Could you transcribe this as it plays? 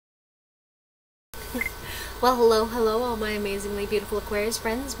Well, hello, all my amazingly beautiful Aquarius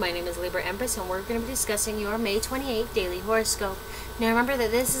friends. My name is Libra Empress, and we're going to be discussing your May 28th daily horoscope. Now, remember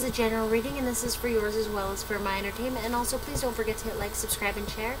that this is a general reading, and this is for yours as well as for my entertainment. And also, please don't forget to hit like, subscribe, and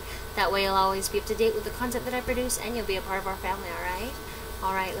share. That way, you'll always be up to date with the content that I produce, and you'll be a part of our family, alright?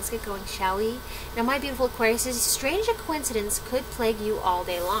 Alright, let's get going, shall we? Now, my beautiful Aquarius, strange coincidence could plague you all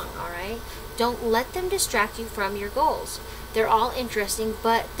day long, alright? Don't let them distract you from your goals. They're all interesting,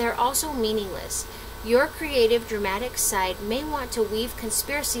 but they're also meaningless. Your creative, dramatic side may want to weave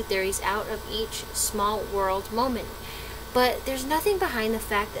conspiracy theories out of each small world moment. But there's nothing behind the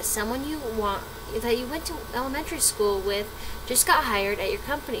fact that someone that you went to elementary school with just got hired at your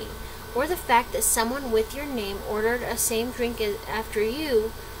company, or the fact that someone with your name ordered a same drink after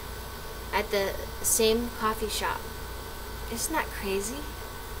you at the same coffee shop. Isn't that crazy?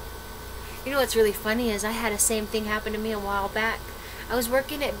 You know what's really funny is I had the same thing happen to me a while back. I was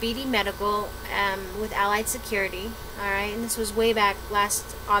working at BD Medical with Allied Security, alright, and this was way back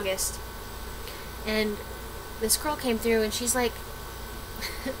last August. And this girl came through and she's like,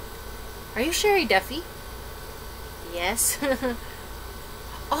 "Are you Sherry Duffy?" "Yes."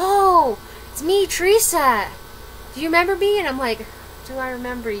 "Oh, it's me, Teresa. Do you remember me?" And I'm like, "Do I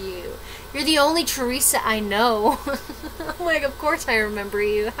remember you? You're the only Teresa I know." I'm like, "Of course I remember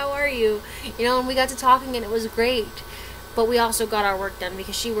you. How are you?" You know, and we got to talking and it was great. But we also got our work done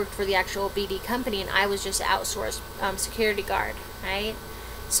because she worked for the actual BD company and I was just outsourced security guard, right?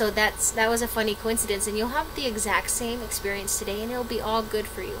 So that was a funny coincidence, and you'll have the exact same experience today and it'll be all good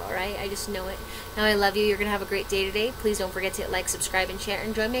for you, alright? I just know it. Now, I love you. You're going to have a great day today. Please don't forget to hit like, subscribe, and share,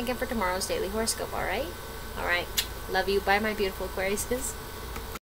 and join me again for tomorrow's daily horoscope, alright? Alright. Love you. Bye, my beautiful Aquariuses.